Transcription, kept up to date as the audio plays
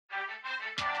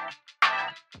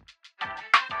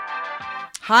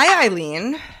Hi,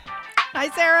 Eileen. Hi,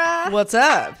 Sarah. What's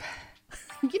up?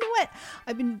 You know what?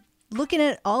 I've been looking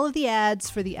at all of the ads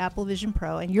for the Apple Vision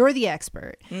Pro, and you're the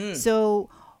expert. So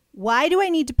why do I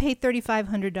need to pay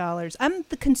 $3,500? I'm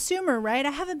the consumer, right?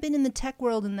 I haven't been in the tech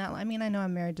world in that. I mean, I know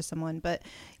I'm married to someone, but,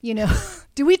 you know,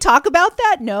 do we talk about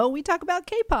that? No, we talk about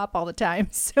K-pop all the time.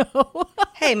 So,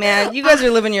 Hey, man, you guys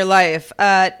are living your life.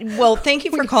 Well, thank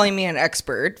you for calling me an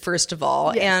expert, first of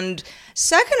all. Yes. And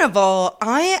second of all,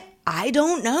 I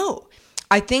don't know.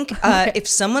 I think if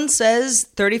someone says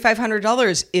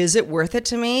 $3,500, is it worth it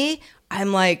to me?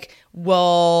 I'm like,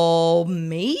 well,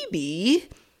 maybe,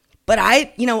 but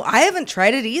I haven't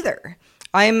tried it either.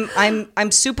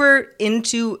 I'm super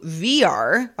into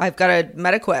VR. I've got a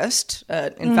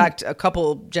MetaQuest. In fact, a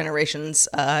couple generations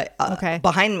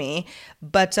behind me.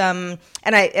 But and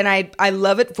I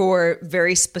love it for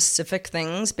very specific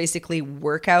things, basically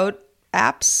workout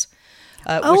apps.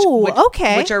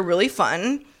 Which are really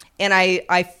fun. And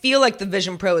I feel like the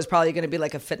Vision Pro is probably going to be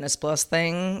like a Fitness Plus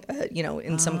thing,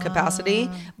 in some capacity.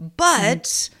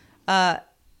 But,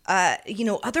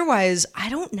 otherwise, I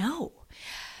don't know.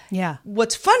 yeah.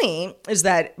 What's funny is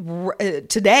that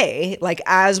today, like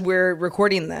as we're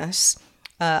recording this,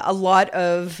 a lot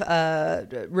of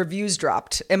reviews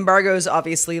dropped. Embargoes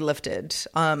obviously lifted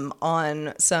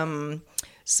on some...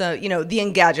 So, the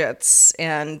Engadgets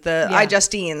and the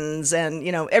iJustines and,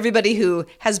 everybody who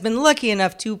has been lucky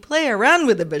enough to play around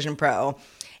with the Vision Pro.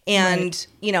 And,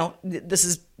 this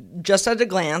is just at a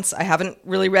glance. I haven't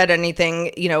really read anything,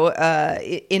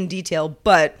 in detail,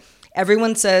 but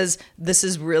everyone says this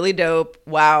is really dope.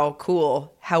 Wow,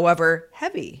 cool. However,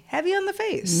 heavy on the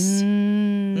face.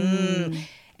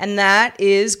 And that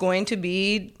is going to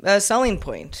be a selling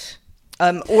point.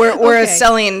 Or a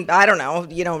selling, I don't know,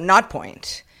 not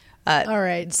point. All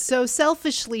right. So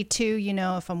selfishly too,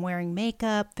 if I'm wearing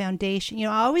makeup, foundation,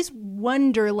 I always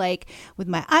wonder, like, with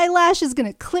my eyelashes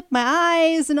going to clip my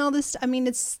eyes and all this. I mean,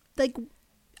 it's like,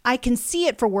 I can see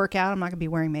it for workout. I'm not going to be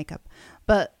wearing makeup.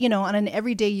 But, on an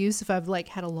everyday use, if I've like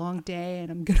had a long day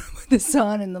and I'm going to put this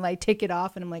on and then I take it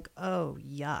off and I'm like, oh,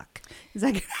 yuck. Is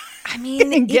that I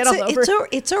mean,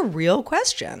 it's a real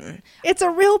question. It's a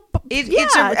real,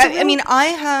 I mean, I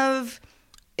have,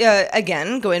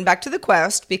 again, going back to the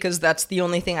Quest, because that's the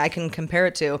only thing I can compare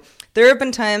it to. There have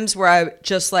been times where I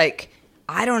just like,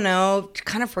 I don't know,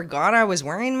 kind of forgot I was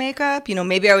wearing makeup.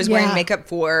 Maybe I was wearing makeup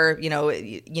for,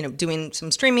 doing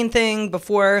some streaming thing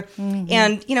before.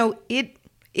 And,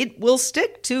 it will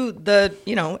stick to the,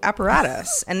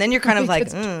 apparatus. And then you're kind of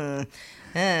like, now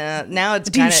it's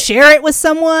do you share it with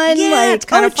someone? Yeah, like, it's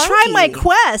kind of funky. Try my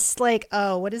Quest. Like,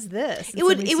 oh, what is this? And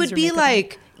it would be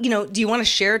like, do you want to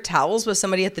share towels with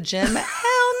somebody at the gym?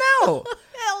 Hell no.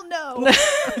 Hell no.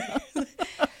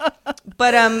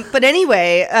 But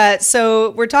anyway, so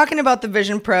we're talking about the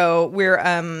Vision Pro. We're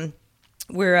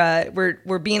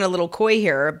being a little coy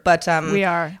here, but we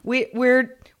are.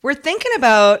 We're thinking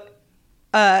about.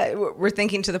 We're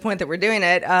thinking to the point that we're doing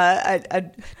it.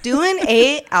 Doing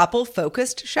a Apple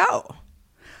focused show.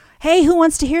 Hey, who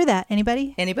wants to hear that?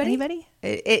 Anybody?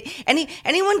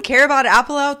 Anyone care about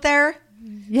Apple out there?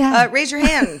 Yeah. Raise your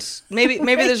hand. Maybe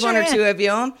there's one or two of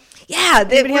you. Yeah.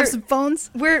 Anybody have some phones?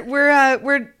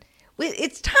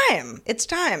 It's time. It's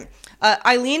time.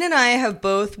 Eileen and I have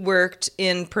both worked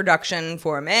in production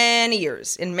for many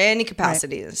years in many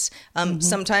capacities. Right.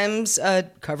 Sometimes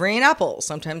covering Apple,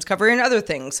 sometimes covering other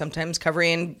things, sometimes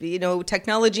covering,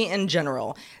 technology in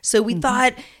general. So we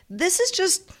thought this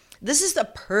is the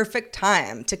perfect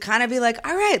time to kind of be like,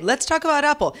 all right, let's talk about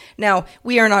Apple. Now,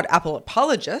 we are not Apple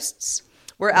apologists.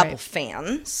 We're Apple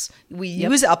fans. We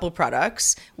use Apple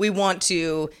products. We want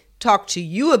to talk to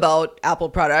you about Apple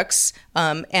products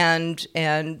and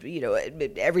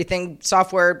everything,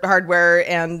 software, hardware,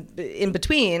 and in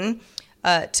between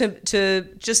to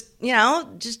just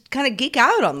kind of geek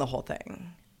out on the whole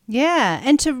thing. Yeah,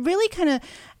 and to really kind of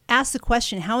ask the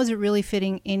question, how is it really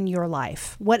fitting in your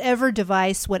life? Whatever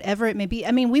device, whatever it may be.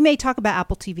 I mean, we may talk about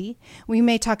Apple TV. We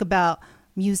may talk about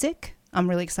music. I'm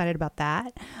really excited about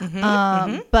that.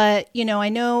 But, I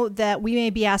know that we may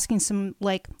be asking some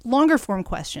like longer form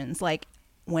questions, like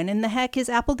when in the heck is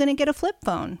Apple going to get a flip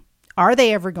phone? Are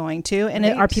they ever going to? And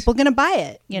are people going to buy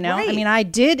it? Right. I mean, I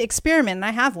did experiment and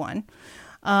I have one.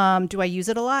 Do I use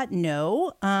it a lot?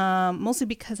 No. Mostly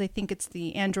because I think it's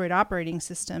the Android operating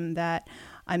system that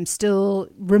I'm still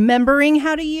remembering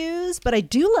how to use, but I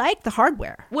do like the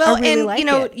hardware. Well,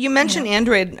 and you mentioned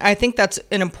Android. I think that's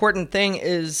an important thing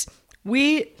is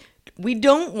we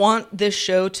don't want this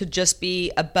show to just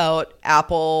be about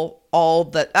Apple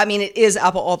it is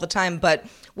Apple all the time, but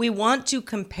we want to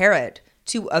compare it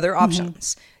to other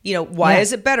options. You know, why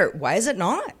is it better? Why is it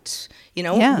not? You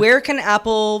know, where can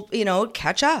Apple, you know,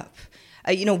 catch up?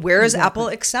 You know, where is Apple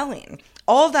excelling?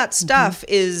 All of that stuff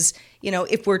is, you know,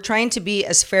 if we're trying to be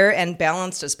as fair and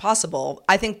balanced as possible,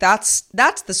 I think that's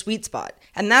the sweet spot.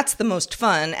 And that's the most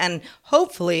fun. And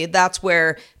hopefully that's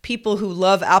where people who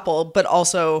love Apple, but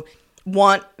also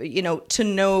want, you know, to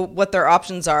know what their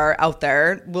options are out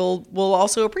there will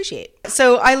also appreciate.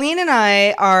 So Eileen and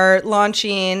I are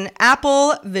launching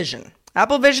Apple Vision.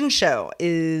 Apple Vision Show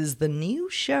is the new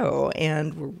show,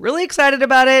 and we're really excited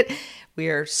about it. We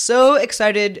are so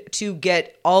excited to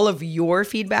get all of your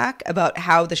feedback about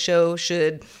how the show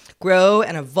should grow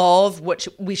and evolve, what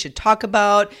we should talk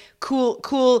about,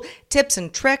 cool tips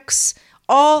and tricks,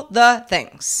 all the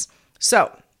things.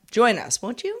 So join us,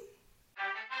 won't you?